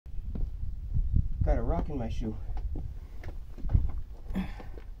got a rock in my shoe.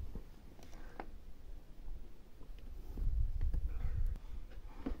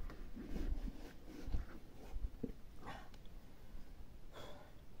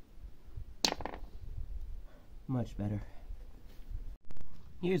 Much better.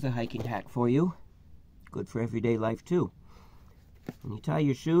 Here's a hiking hack for you. Good for everyday life too. When you tie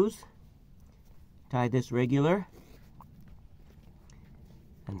your shoes, tie this regular.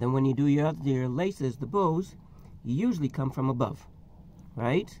 And then when you do your laces, the bows, you usually come from above,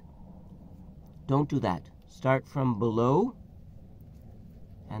 right? Don't do that. Start from below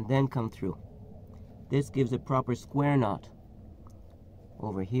and then come through. This gives a proper square knot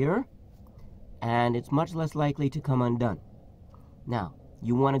over here, and it's much less likely to come undone. Now,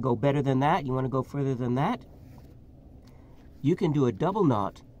 you want to go better than that, you want to go further than that, you can do a double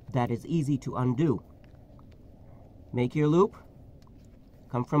knot that is easy to undo. Make your loop,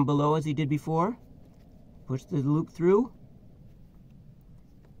 come from below as you did before, push the loop through,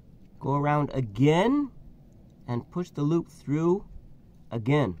 go around again, and push the loop through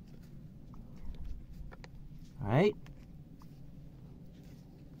again. All right?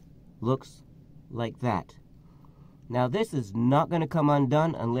 Looks like that. Now this is not going to come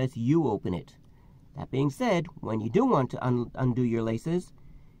undone unless you open it. That being said, when you do want to undo your laces,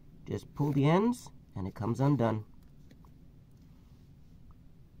 just pull the ends and it comes undone.